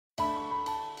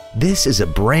This is a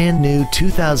brand new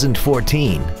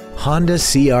 2014 Honda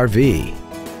CR-V.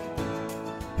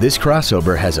 This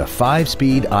crossover has a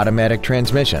 5-speed automatic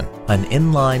transmission, an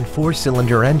inline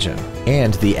 4-cylinder engine,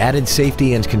 and the added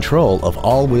safety and control of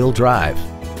all-wheel drive.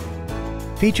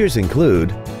 Features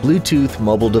include Bluetooth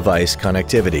mobile device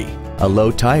connectivity, a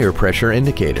low tire pressure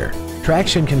indicator,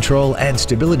 traction control and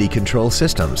stability control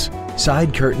systems,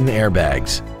 side curtain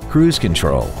airbags, cruise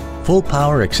control, full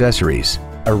power accessories,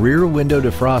 a rear window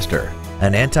defroster,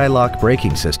 an anti-lock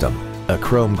braking system, a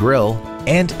chrome grille,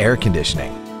 and air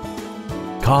conditioning.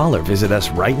 Call or visit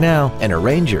us right now and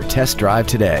arrange your test drive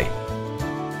today.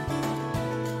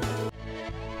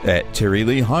 At Terry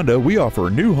Lee Honda, we offer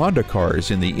new Honda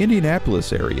cars in the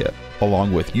Indianapolis area,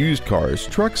 along with used cars,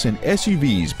 trucks, and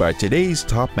SUVs by today's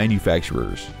top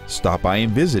manufacturers. Stop by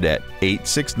and visit at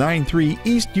 8693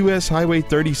 East US Highway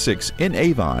 36 in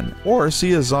Avon, or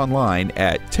see us online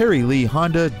at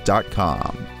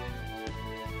terryleehonda.com.